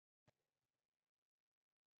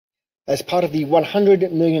As part of the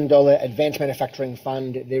 $100 million Advanced Manufacturing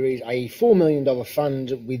Fund, there is a $4 million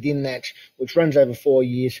fund within that, which runs over 4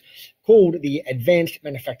 years, called the Advanced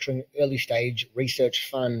Manufacturing Early Stage Research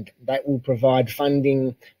Fund. That will provide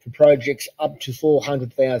funding for projects up to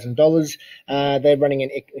 $400,000. They're running an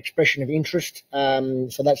expression of interest,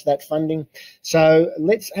 so that's that funding. So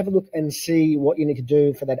let's have a look and see what you need to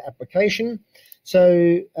do for that application.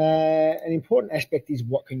 So an important aspect is,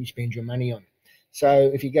 what can you spend your money on?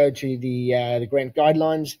 So if you go to the grant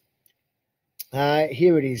guidelines,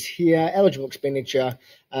 here it is here: eligible expenditure,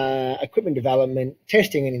 equipment development,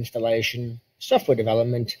 testing and installation, software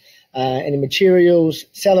development, any materials,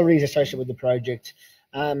 salaries associated with the project,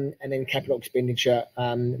 and then capital expenditure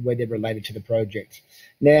where they're related to the project.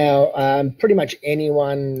 Now, pretty much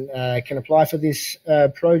anyone can apply for this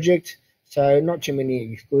project, so not too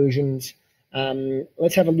many exclusions.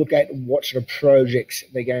 Let's have a look at what sort of projects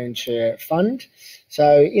they're going to fund.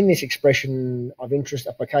 So in this expression of interest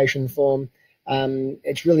application form,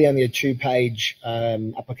 it's really only a 2-page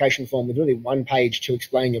application form with really 1 page to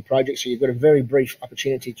explain your project. So you've got a very brief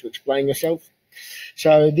opportunity to explain yourself.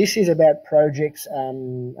 So this is about projects,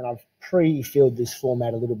 and I've pre-filled this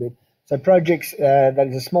format a little bit. So projects that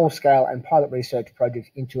is a small scale and pilot research projects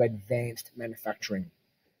into advanced manufacturing.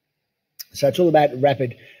 So it's all about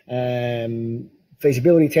rapid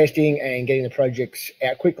feasibility testing and getting the projects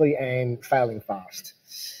out quickly and failing fast.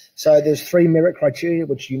 So there's 3 merit criteria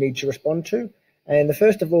which you need to respond to. And the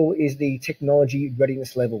first of all is the technology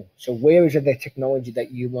readiness level. So where is it the technology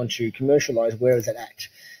that you want to commercialize? Where is it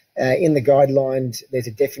at? In the guidelines, there's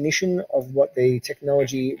a definition of what the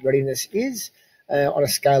technology readiness is on a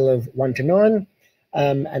scale of 1 to 9.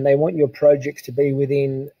 And they want your projects to be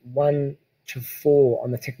within 1 to 4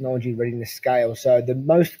 on the technology readiness scale. So the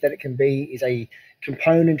most that it can be is a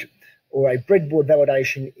component or a breadboard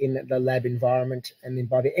validation in the lab environment. And then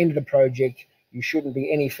by the end of the project, you shouldn't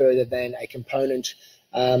be any further than a component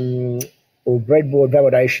or breadboard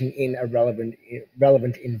validation in a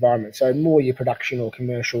relevant environment. So more your production or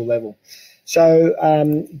commercial level. So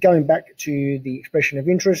going back to the expression of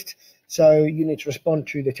interest, so you need to respond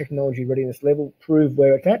to the technology readiness level, prove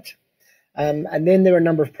where it's at. And then there are a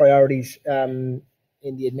number of priorities in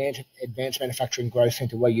the Advanced Manufacturing Growth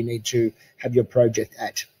Centre where you need to have your project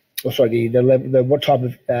at. Or sorry, what type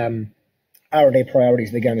of R&D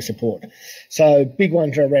priorities they're going to support. So big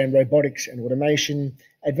ones are around robotics and automation,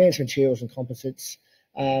 advanced materials and composites.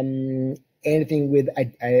 Anything with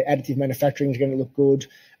additive manufacturing is going to look good,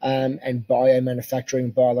 and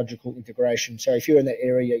biomanufacturing, biological integration. So if you're in that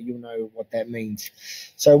area, you'll know what that means.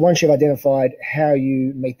 So once you've identified how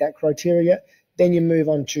you meet that criteria, then you move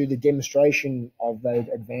on to the demonstration of those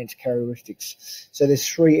advanced characteristics. So there's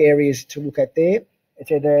 3 areas to look at there.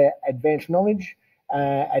 It's either advanced knowledge,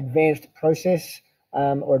 advanced process,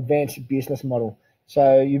 or advanced business model.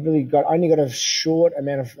 So you've really only got a short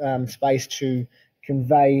amount of space to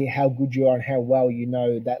convey how good you are and how well you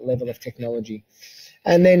know that level of technology.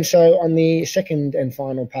 And then so on the second and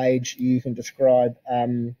final page, you can describe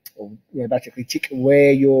or basically tick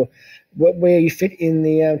where you fit in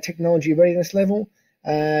the technology readiness level.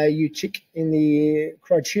 You tick in the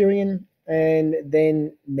criterion, and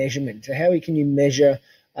then measurement. So how can you measure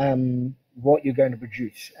what you're going to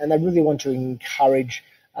produce? And they really want to encourage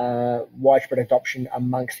widespread adoption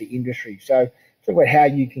amongst the industry. So think about how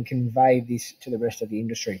you can convey this to the rest of the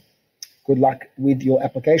industry. Good luck with your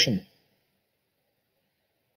application.